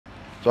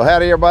So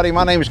howdy everybody,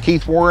 my name is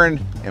Keith Warren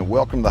and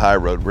welcome to the High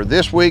Road, where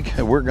this week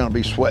we're going to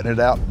be sweating it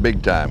out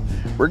big time.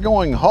 We're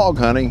going hog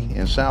hunting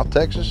in South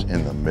Texas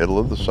in the middle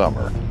of the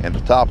summer. And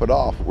to top it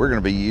off, we're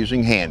going to be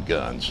using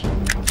handguns.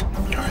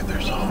 All right,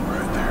 there's a hog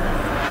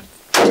right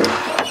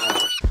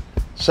there.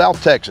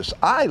 South Texas,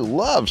 I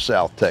love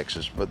South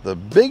Texas, but the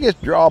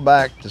biggest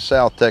drawback to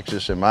South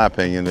Texas, in my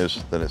opinion,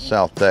 is that it's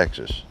South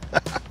Texas.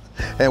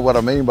 And what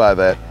I mean by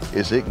that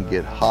is it can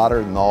get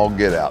hotter than all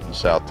get out in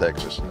South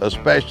Texas,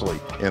 especially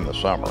in the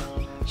summer.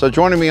 So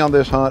joining me on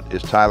this hunt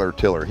is Tyler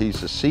Tiller.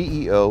 He's the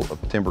CEO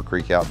of Timber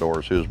Creek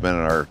Outdoors, who's been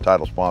our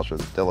title sponsor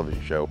of the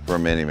television show for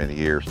many, many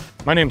years.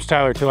 My name's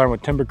Tyler Tiller. I'm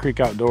with Timber Creek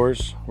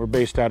Outdoors. We're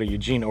based out of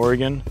Eugene,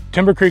 Oregon.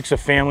 Timber Creek's a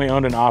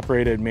family-owned and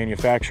operated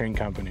manufacturing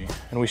company,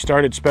 and we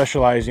started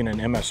specializing in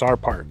MSR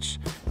parts.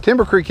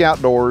 Timber Creek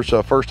Outdoors,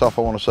 first off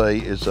I want to say,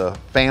 is a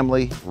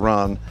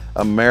family-run,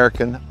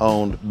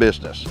 American-owned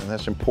business, and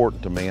that's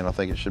important to me, and I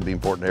think it should be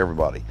important to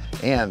everybody.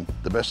 And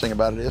the best thing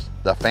about it is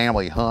the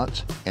family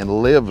hunts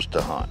and lives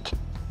to hunt.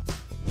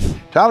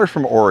 Tyler's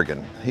from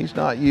Oregon. He's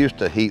not used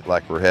to heat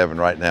like we're having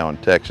right now in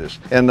Texas.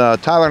 And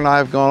Tyler and I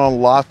have gone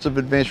on lots of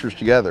adventures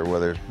together,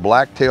 whether it's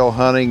blacktail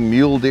hunting,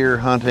 mule deer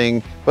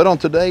hunting, but on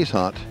today's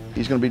hunt,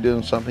 he's going to be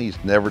doing something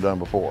he's never done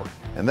before,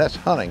 and that's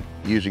hunting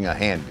using a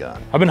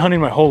handgun. I've been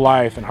hunting my whole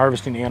life and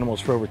harvesting animals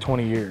for over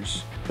 20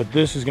 years, but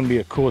this is going to be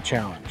a cool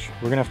challenge.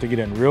 We're going to have to get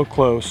in real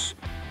close,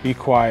 be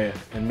quiet,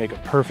 and make a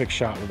perfect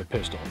shot with a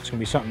pistol. It's going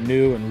to be something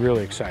new and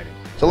really exciting.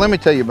 So let me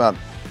tell you about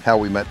how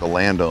we met the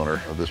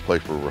landowner of this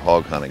place where we're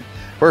hog hunting.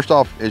 First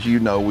off, as you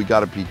know, we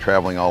got to be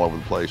traveling all over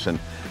the place, and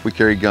we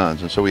carry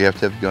guns, and so we have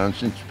to have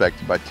guns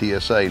inspected by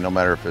TSA, no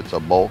matter if it's a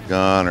bolt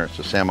gun or it's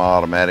a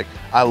semi-automatic.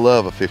 I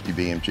love a 50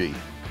 BMG.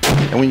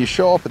 And when you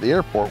show up at the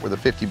airport with a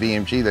 50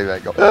 BMG, they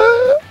like go,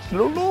 I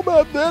don't know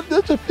about that,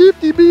 that's a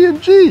 50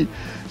 BMG.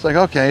 It's like,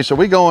 okay, so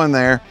we go in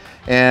there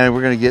and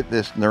we're gonna get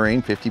this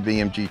Noreen 50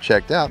 BMG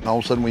checked out, and all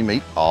of a sudden we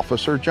meet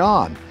Officer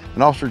John.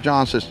 And Officer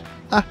John says,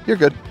 you're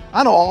good.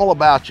 I know all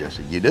about you. I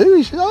said, you do?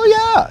 He said, oh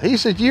yeah. He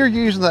said, you're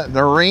using that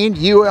Noreen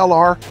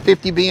ULR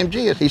 50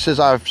 BMG. He says,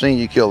 I've seen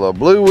you kill a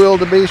blue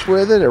wildebeest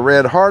with it, a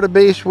red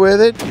hartebeest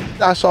with it.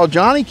 I saw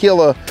Johnny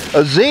kill a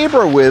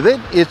zebra with it.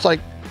 It's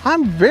like,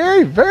 I'm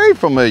very, very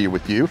familiar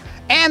with you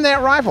and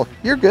that rifle.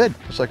 You're good.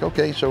 It's like,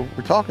 okay, so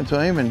we're talking to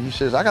him and he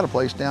says, I got a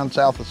place down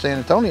south of San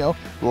Antonio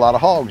with a lot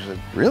of hogs. I said,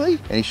 really?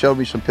 And he showed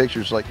me some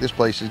pictures, like this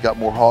place has got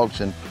more hogs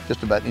than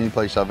just about any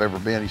place I've ever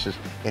been. He says,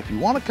 if you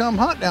want to come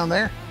hunt down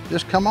there,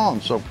 just come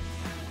on. So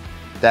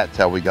that's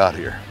how we got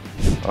here.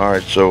 All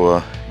right,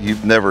 so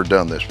you've never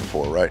done this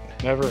before, right?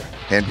 Never.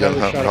 Handgun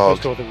hunting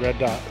hogs. Never shot a pistol with a red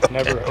dot.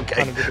 Never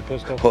hunted with a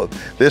pistol. Well,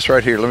 this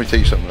right here, let me tell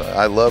you something.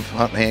 I love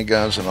hunting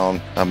handguns,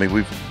 and I mean,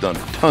 we've done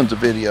tons of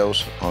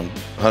videos on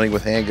hunting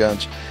with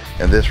handguns,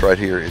 and this right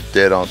here is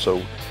dead on. So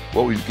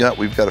what we've got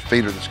a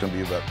feeder that's going to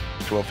be about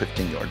 12,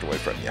 15 yards away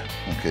from you.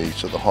 Okay,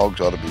 so the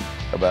hogs ought to be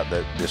about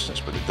that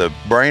distance, but the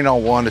brain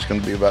on one is going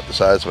to be about the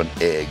size of an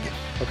egg.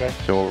 Okay.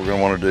 So what we're going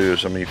to want to do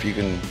is, I mean, if you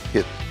can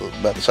hit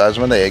about the size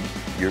of an egg,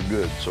 you're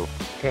good. So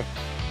okay,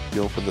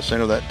 go for the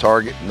center of that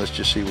target, and let's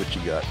just see what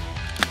you got.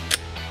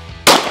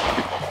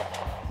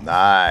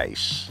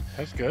 Nice.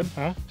 That's good,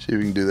 huh? See if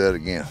we can do that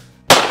again.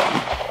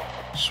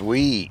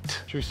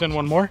 Sweet. Should we send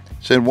one more?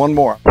 Send one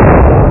more.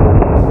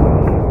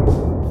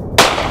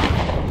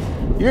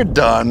 You're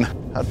done.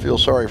 I'd feel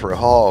sorry for a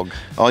hog.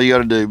 All you got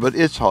to do, but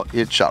it's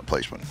shot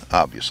placement,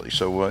 obviously.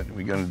 So what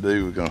we're going to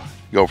do, we're going to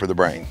go for the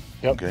brain.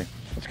 Yep. Okay.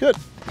 That's good.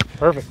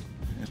 Perfect.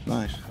 It's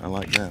nice. I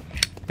like that.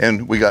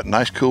 And we got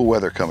nice cool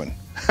weather coming.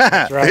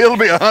 That's right. It'll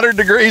be 100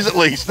 degrees at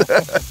least.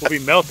 We'll be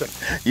melting.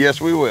 Yes,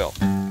 we will.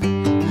 All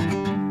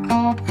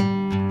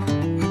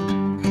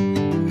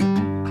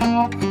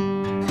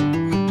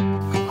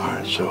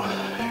right, so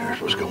here's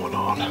what's going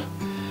on.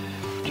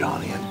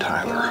 Johnny and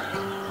Tyler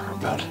are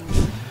about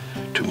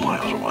 2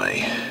 miles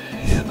away,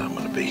 and I'm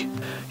going to be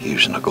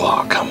using a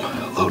GLOCK.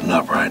 I'm loading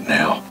up right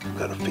now. I've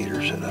got a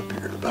feeder set up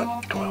here at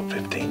about 12,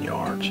 15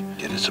 yards.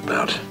 It is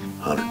about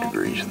 100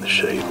 degrees in the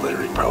shade,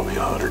 literally probably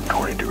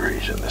 120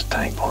 degrees in this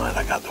tank blind.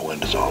 I got the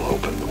windows all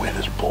open. The wind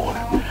is blowing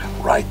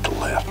right to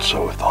left,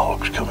 so if the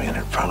hogs come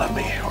in front of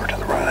me or to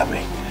the right of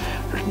me,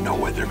 there's no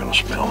way they're going to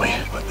smell me.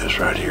 But this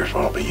right here is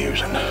what I'll be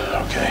using.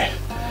 Okay,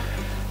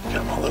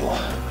 got my little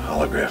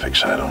holographic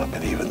sight on it,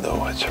 but even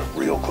though it's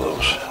real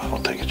close, I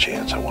don't take a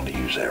chance. I want to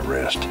use that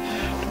rest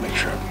to make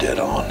sure I'm dead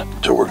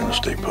on. So we're going to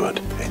stay put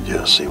and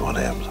just see what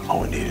happens.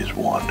 All we need is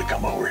one to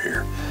come over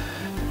here.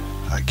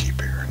 I keep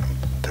hearing them.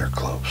 They're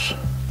close.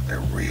 They're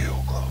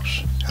real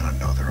close. And I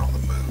know they're on the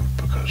move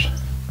because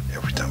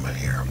every time I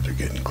hear them, they're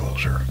getting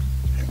closer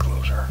and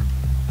closer.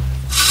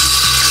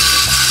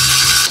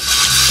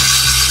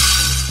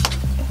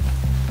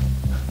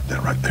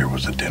 That right there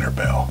was the dinner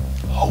bell.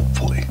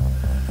 Hopefully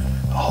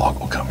a hog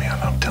will come in.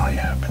 I'm telling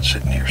you, I've been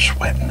sitting here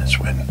sweating and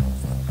sweating.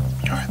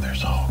 All right,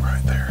 there's the hog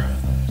right there.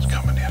 It's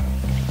coming in.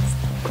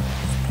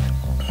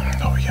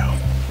 Oh yeah,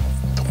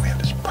 the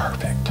wind is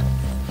perfect.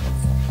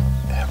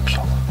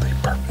 Absolutely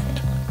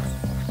perfect.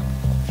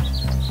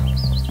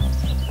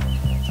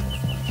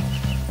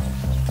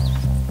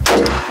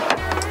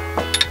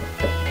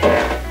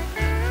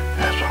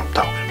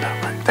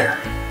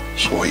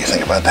 So what do you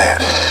think about that?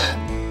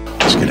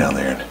 Let's get down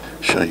there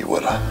and show you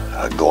what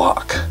a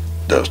GLOCK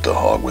does to a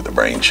hog with a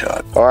brain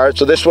shot. All right,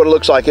 so this is what it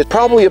looks like. It's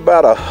probably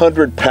about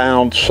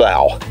 100-pound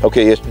sow.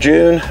 Okay, it's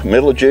June,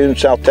 middle of June,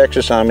 South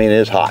Texas. I mean,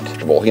 it's hot.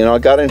 You know, I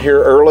got in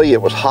here early.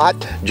 It was hot.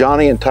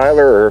 Johnny and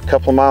Tyler are a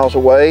couple of miles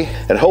away,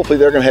 and hopefully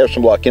they're gonna have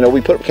some luck. You know,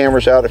 we put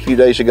cameras out a few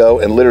days ago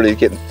and literally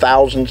getting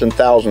thousands and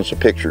thousands of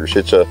pictures.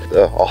 It's a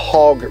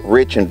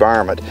hog-rich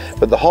environment,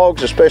 but the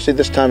hogs, especially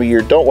this time of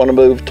year, don't want to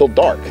move till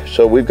dark.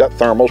 So we've got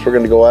thermals. We're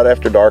gonna go out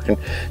after dark and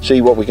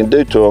see what we can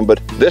do to them. But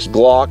this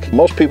GLOCK,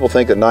 most people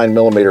think a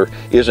 9mm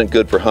isn't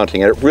good for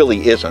hunting, and it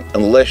really isn't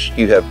unless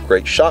you have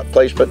great shot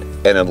placement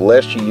and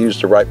unless you use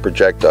the right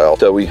projectile.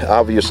 So we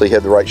obviously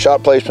had the right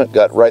shot placement,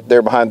 got right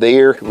there behind the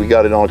ear. We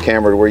got it on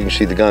camera where you can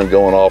see the gun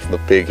going off and the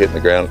pig hitting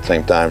the ground at the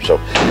same time. So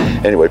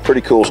anyway,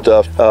 pretty cool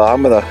stuff.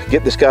 I'm gonna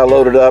get this guy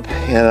loaded up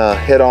and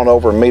head on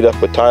over and meet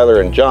up with Tyler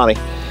and Johnny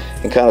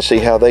and kind of see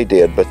how they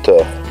did. But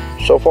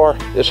so far,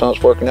 this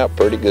hunt's working out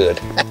pretty good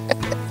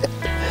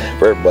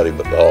for everybody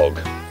but the hog.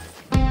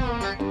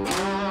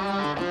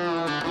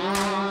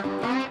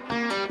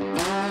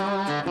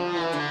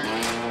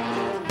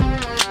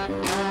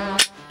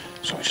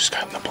 So we just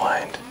got in the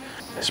blind.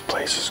 This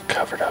place is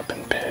covered up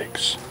in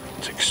pigs.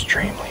 It's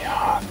extremely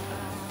hot.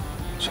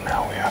 So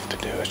now all we have to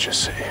do is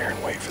just sit here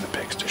and wait for the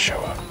pigs to show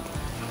up.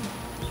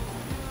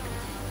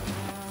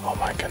 Oh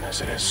my goodness,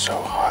 it is so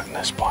hot in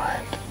this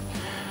blind.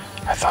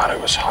 I thought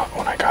it was hot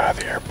when I got out of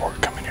the airport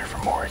coming here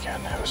from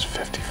Oregon. It was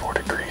 54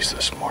 degrees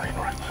this morning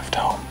when I left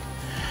home.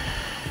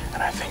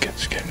 And I think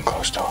it's getting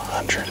close to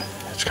 100.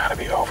 It's gotta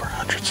be over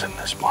 100 in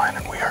this blind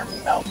and we are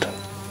melting.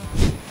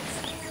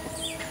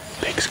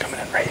 Pigs coming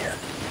in right here.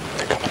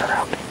 They're coming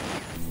around.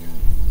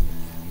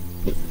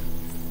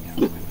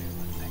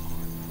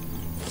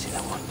 See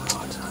that one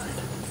broad side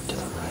to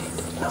the right?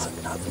 Not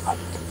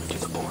to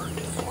the board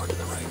to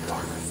the right.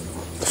 Far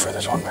right. The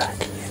furthest one back.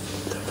 Yeah,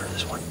 the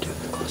furthest one to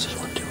the closest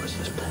one to is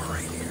this board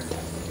right here.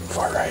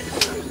 Far right.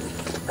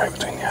 Right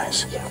between the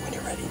eyes. Yeah, when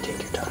you're ready,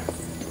 take your time.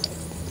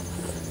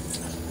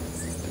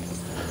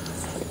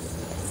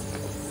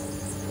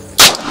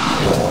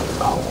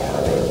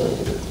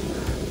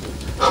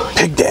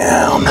 Pig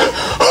down.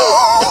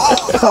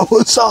 That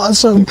was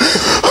awesome.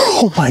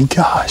 Oh my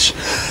gosh.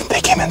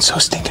 They came in so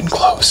stinking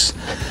close.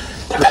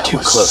 They were too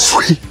close.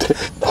 Sweet.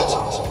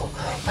 Oh,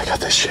 I got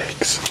the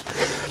shakes.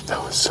 That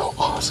was so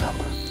awesome.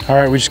 All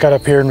right, we just got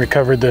up here and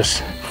recovered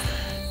this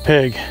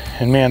pig.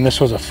 And man, this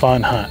was a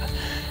fun hunt.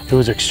 It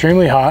was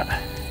extremely hot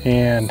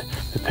and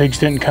the pigs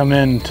didn't come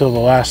in until the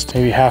last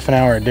maybe half an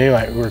hour of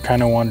daylight. We were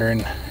kind of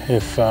wondering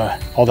if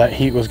all that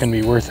heat was gonna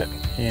be worth it.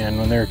 And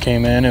when they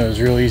came in, it was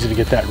real easy to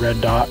get that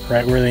red dot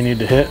right where they need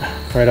to hit,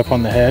 right up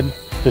on the head.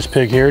 This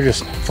pig here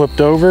just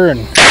flipped over and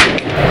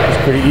it was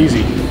pretty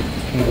easy.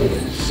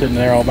 Sitting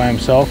there all by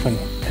himself and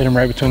hit him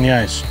right between the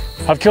eyes.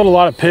 I've killed a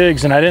lot of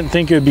pigs and I didn't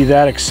think it would be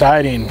that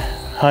exciting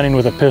hunting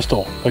with a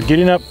pistol, but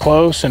getting up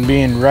close and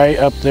being right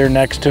up there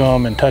next to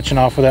them and touching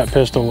off with that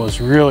pistol was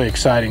really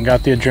exciting,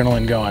 got the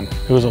adrenaline going.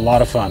 It was a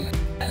lot of fun.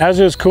 As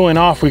it was cooling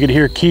off, we could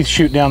hear Keith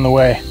shoot down the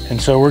way.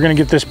 And so we're gonna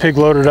get this pig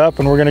loaded up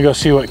and we're gonna go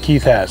see what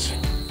Keith has.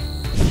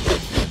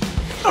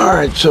 All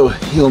right, so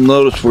you'll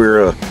notice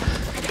we're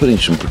putting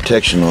some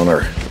protection on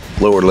our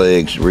lower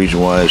legs. The reason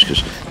why is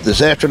because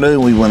this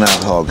afternoon we went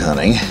out hog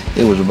hunting.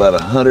 It was about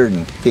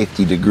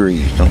 150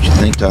 degrees, don't you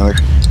think, Tyler?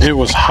 It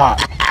was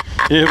hot.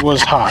 It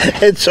was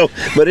hot. And so,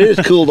 but it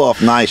has cooled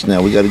off nice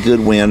now. We got a good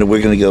wind and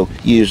we're gonna go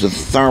use the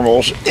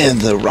thermals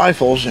and the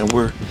rifles and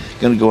we're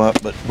gonna go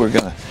out, but we're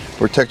gonna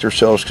protect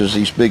ourselves because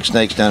these big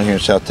snakes down here in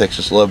South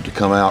Texas love to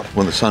come out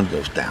when the sun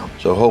goes down.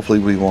 So hopefully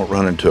we won't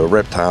run into a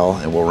reptile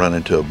and we'll run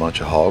into a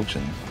bunch of hogs,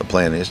 and the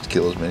plan is to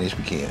kill as many as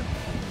we can.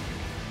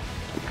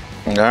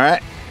 All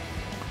right.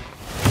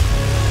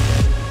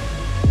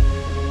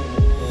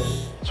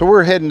 So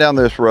we're heading down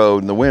this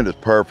road and the wind is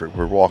perfect.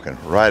 We're walking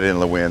right in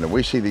the wind and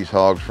we see these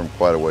hogs from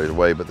quite a ways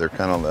away, but they're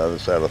kind of on the other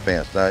side of the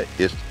fence. Now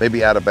it's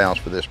maybe out of bounds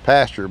for this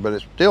pasture, but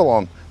it's still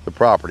on the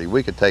property.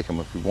 We could take them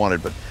if we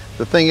wanted, but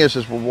the thing is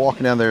we're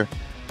walking down there,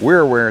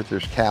 we're aware that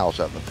there's cows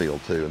out in the field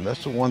too. And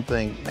that's the one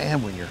thing,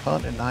 man, when you're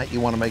hunting at night, you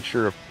want to make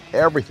sure of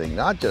everything,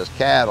 not just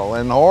cattle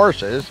and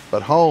horses,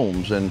 but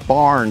homes and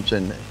barns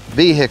and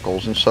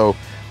vehicles. And so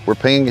we're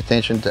paying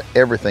attention to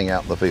everything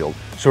out in the field.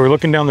 So we're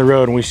looking down the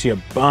road and we see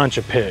a bunch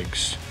of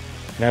pigs.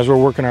 And as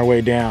we're working our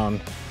way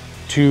down,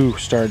 two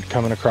started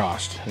coming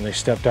across and they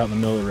stepped out in the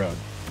middle of the road.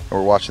 And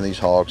we're watching these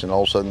hogs and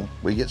all of a sudden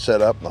we get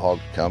set up and the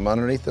hogs come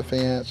underneath the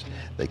fence.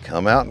 They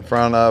come out in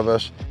front of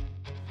us.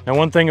 Now,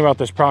 one thing about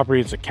this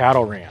property, it's a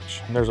cattle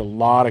ranch and there's a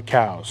lot of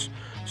cows.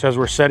 So as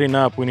we're setting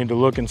up, we need to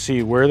look and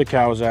see where the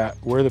cow's at,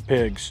 where the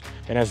pigs,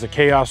 and as the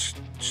chaos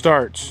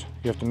starts,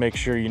 you have to make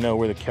sure you know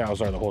where the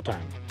cows are the whole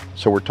time.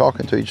 So we're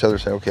talking to each other,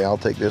 say, okay, I'll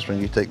take this one,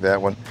 you take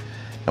that one,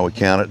 and we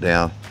count it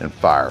down and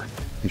fire.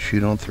 You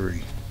shoot on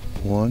 3.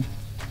 1,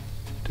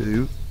 2.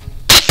 You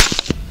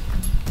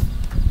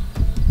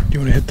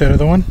want to hit that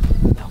other one?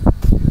 No.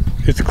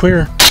 It's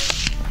clear.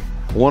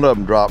 One of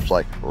them drops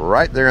like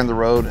right there in the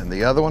road, and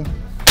the other one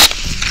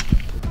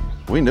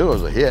We knew it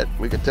was a hit.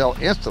 We could tell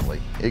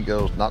instantly. It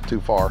goes not too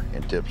far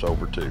and tips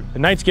over too. The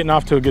night's getting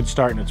off to a good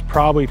start, and it's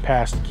probably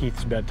past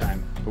Keith's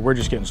bedtime, but we're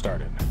just getting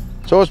started.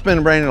 So it's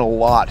been raining a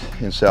lot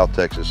in South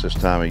Texas this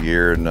time of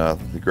year, and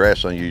the grass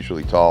is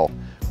unusually tall.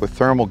 With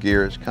thermal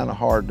gear, it's kind of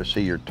hard to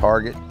see your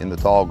target in the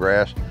tall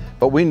grass,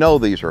 but we know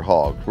these are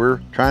hogs. We're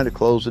trying to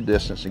close the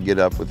distance and get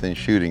up within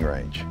shooting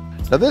range.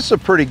 Now this is a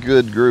pretty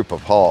good group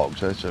of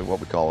hogs. It's what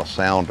we call a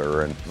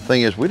sounder, and the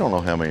thing is, we don't know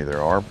how many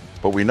there are,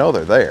 but we know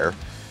they're there.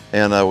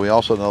 And we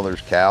also know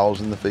there's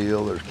cows in the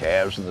field, there's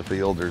calves in the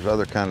field, there's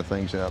other kind of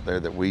things out there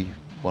that we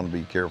want to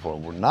be careful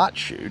and we're not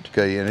shoot.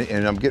 Okay,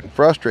 and I'm getting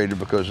frustrated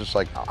because it's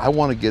like, I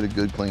want to get a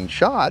good clean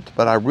shot,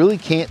 but I really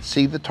can't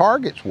see the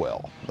targets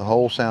well. The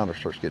whole sounder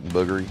starts getting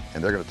boogery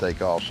and they're going to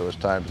take off, so it's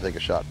time to take a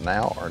shot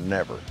now or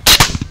never.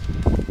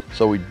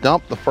 So we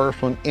dump the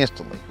first one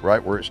instantly,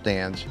 right where it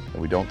stands,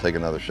 and we don't take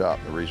another shot.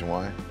 The reason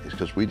why is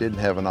because we didn't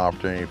have an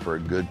opportunity for a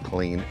good,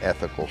 clean,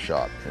 ethical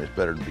shot, and it's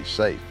better to be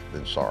safe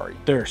than sorry.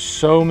 There are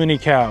so many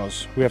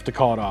cows, we have to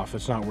call it off.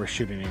 It's not worth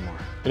shooting anymore.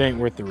 It ain't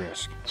worth the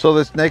risk. So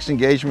this next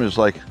engagement is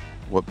like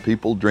what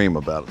people dream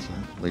about,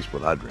 at least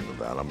what I dream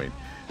about. I mean,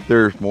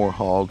 there's more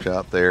hogs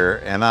out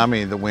there, and I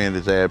mean, the wind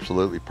is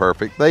absolutely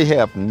perfect. They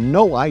have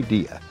no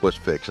idea what's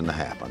fixing to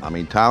happen. I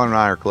mean, Tyler and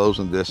I are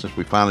closing the distance.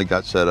 We finally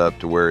got set up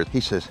to where he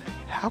says,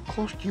 how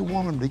close do you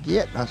want them to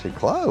get? And I said,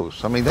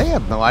 close. I mean, they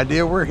have no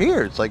idea we're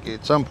here. It's like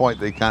at some point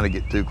they kind of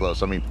get too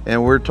close. I mean,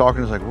 and we're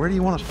talking, it's like, where do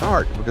you want to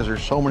start? Because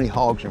there's so many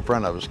hogs in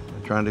front of us.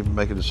 We're trying to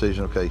make a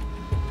decision, okay,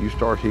 you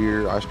start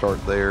here, I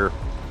start there,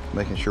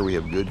 making sure we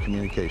have good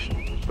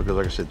communication. Because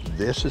like I said,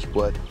 this is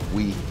what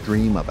we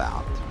dream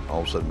about.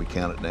 All of a sudden we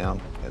count it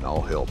down and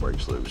all hell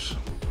breaks loose.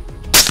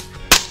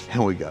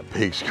 And we got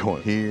pigs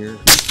going here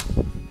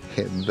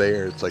and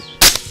there. It's like,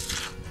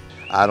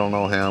 I don't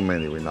know how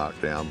many we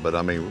knocked down, but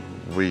I mean,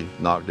 we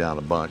knocked down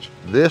a bunch.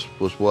 This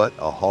was what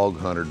a hog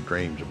hunter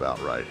dreams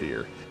about right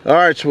here. All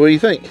right, so what do you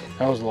think?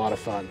 That was a lot of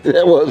fun.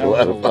 That was a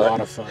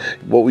lot of fun.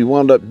 What we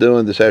wound up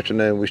doing this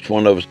afternoon,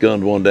 one of us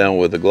gunned one down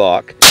with a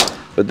GLOCK.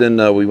 But then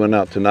we went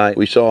out tonight.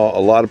 We saw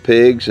a lot of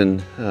pigs,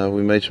 and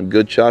we made some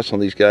good shots on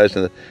these guys.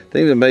 And the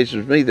thing that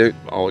amazes me, they're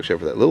all except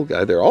for that little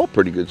guy, they're all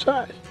pretty good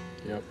size.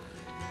 Yep.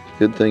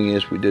 Good thing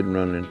is we didn't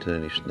run into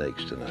any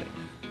snakes tonight.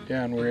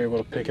 Yeah, and we were able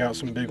to pick out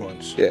some big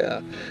ones. Yeah,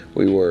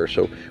 we were.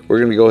 So we're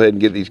going to go ahead and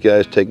get these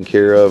guys taken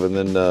care of, and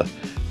then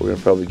we're going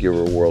to probably give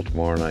her a whirl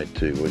tomorrow night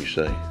too. What do you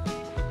say?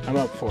 I'm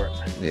up for it.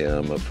 Yeah,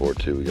 I'm up for it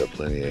too. We got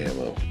plenty of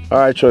ammo. All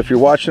right, so if you're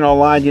watching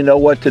online, you know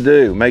what to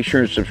do. Make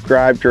sure and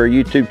subscribe to our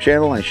YouTube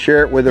channel and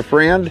share it with a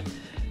friend.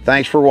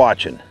 Thanks for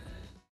watching.